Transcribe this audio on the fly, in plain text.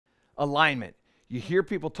alignment. You hear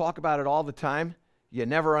people talk about it all the time. You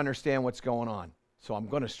never understand what's going on. So I'm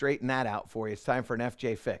going to straighten that out for you. It's time for an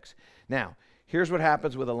FJ fix. Now, here's what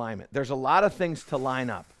happens with alignment. There's a lot of things to line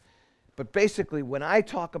up. But basically, when I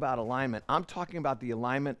talk about alignment, I'm talking about the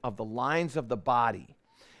alignment of the lines of the body.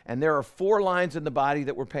 And there are 4 lines in the body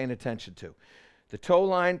that we're paying attention to. The toe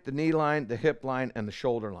line, the knee line, the hip line, and the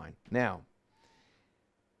shoulder line. Now,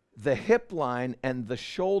 the hip line and the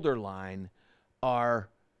shoulder line are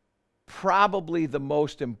probably the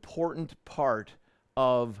most important part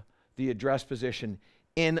of the address position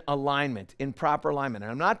in alignment, in proper alignment.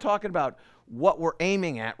 And I'm not talking about what we're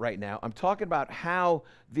aiming at right now. I'm talking about how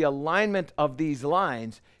the alignment of these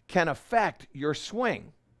lines can affect your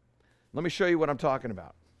swing. Let me show you what I'm talking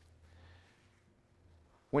about.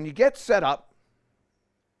 When you get set up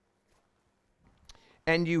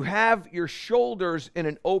and you have your shoulders in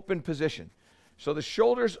an open position, so the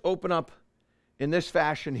shoulders open up in this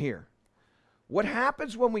fashion here. What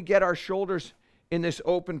happens when we get our shoulders in this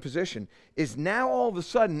open position is now all of a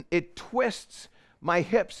sudden it twists my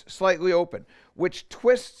hips slightly open, which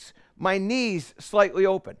twists my knees slightly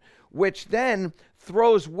open, which then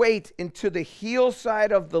throws weight into the heel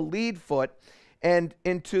side of the lead foot and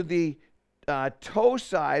into the toe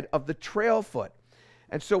side of the trail foot.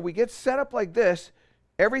 And so we get set up like this,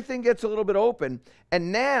 everything gets a little bit open,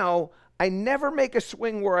 and now I never make a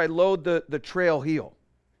swing where I load the trail heel.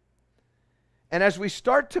 And as we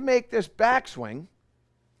start to make this backswing,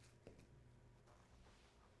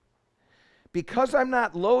 because I'm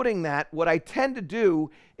not loading that, what I tend to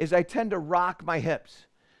do is I tend to rock my hips.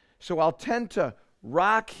 So I'll tend to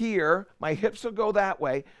rock here, my hips will go that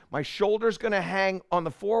way, my shoulder's going to hang on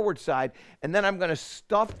the forward side, and then I'm going to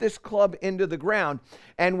stuff this club into the ground.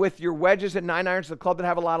 And with your wedges and 9-irons, the club that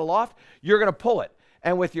have a lot of loft, you're going to pull it.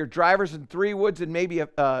 And with your drivers and 3-woods and maybe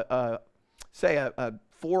say a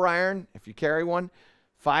 4-iron, if you carry one,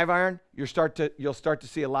 5-iron, you'll start to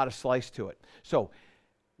see a lot of slice to it. So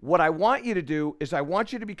what I want you to do is I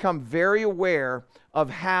want you to become very aware of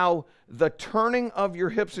how the turning of your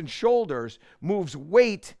hips and shoulders moves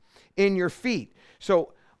weight in your feet.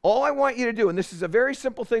 So all I want you to do, and this is a very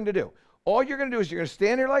simple thing to do, all you're going to do is you're going to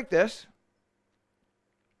stand here like this,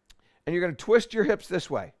 and you're going to twist your hips this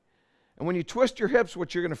way. And when you twist your hips,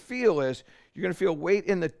 what you're going to feel is you're going to feel weight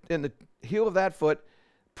in the heel of that foot,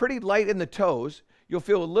 pretty light in the toes. You'll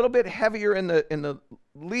feel a little bit heavier in the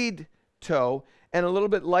lead toe and a little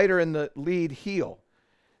bit lighter in the lead heel.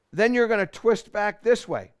 Then you're going to twist back this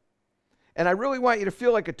way. And I really want you to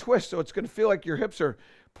feel like a twist, so it's going to feel like your hips are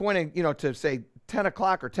pointing, to say 10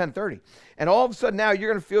 o'clock or 10:30. And all of a sudden now you're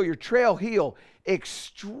going to feel your trail heel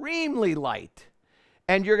extremely light.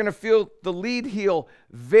 And you're going to feel the lead heel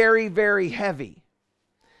very, very heavy.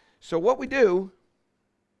 So what we do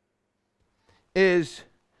is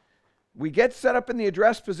we get set up in the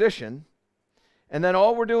address position, and then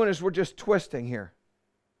all we're doing is we're just twisting here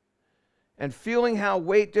and feeling how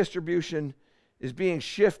weight distribution is being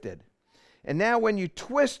shifted. And now when you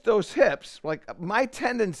twist those hips, like my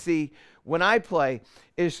tendency when I play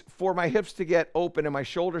is for my hips to get open and my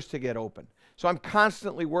shoulders to get open. So I'm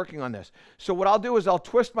constantly working on this. So what I'll do is I'll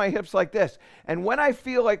twist my hips like this. And when I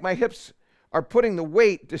feel like my hips are putting the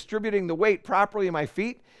weight, distributing the weight properly in my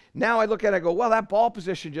feet, now I look at it and go, well, that ball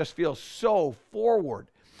position just feels so forward.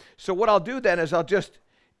 So what I'll do then is I'll just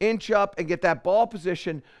inch up and get that ball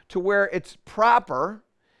position to where it's proper.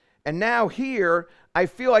 And now here, I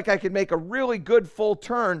feel like I can make a really good full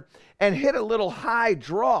turn and hit a little high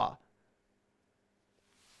draw.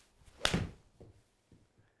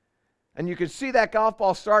 And you can see that golf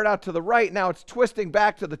ball start out to the right. Now it's twisting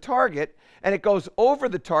back to the target, and it goes over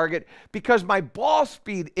the target because my ball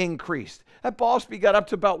speed increased. That ball speed got up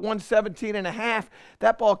to about 117.5.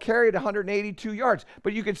 That ball carried 182 yards.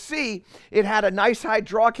 But you can see it had a nice high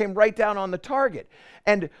draw, came right down on the target.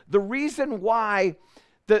 And the reason why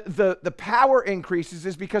the power increases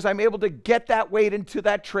is because I'm able to get that weight into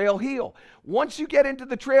that trail heel. Once you get into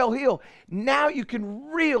the trail heel, now you can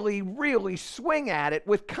really, really swing at it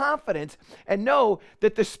with confidence and know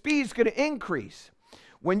that the speed's going to increase.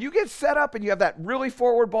 When you get set up and you have that really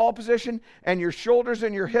forward ball position and your shoulders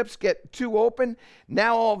and your hips get too open,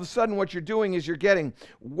 now all of a sudden what you're doing is you're getting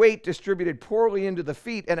weight distributed poorly into the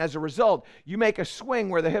feet, and as a result, you make a swing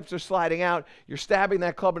where the hips are sliding out, you're stabbing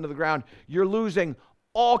that club into the ground, you're losing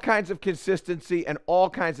all kinds of consistency and all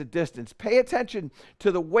kinds of distance. Pay attention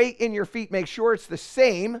to the weight in your feet. Make sure it's the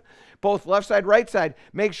same, both left side, right side.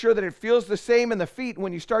 Make sure that it feels the same in the feet.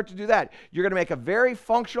 When you start to do that, you're going to make a very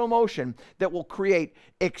functional motion that will create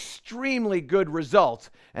extremely good results,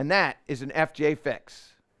 and that is an FJ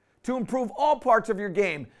fix. to improve all parts of your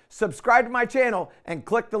game. Subscribe to my channel and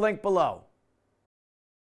click the link below.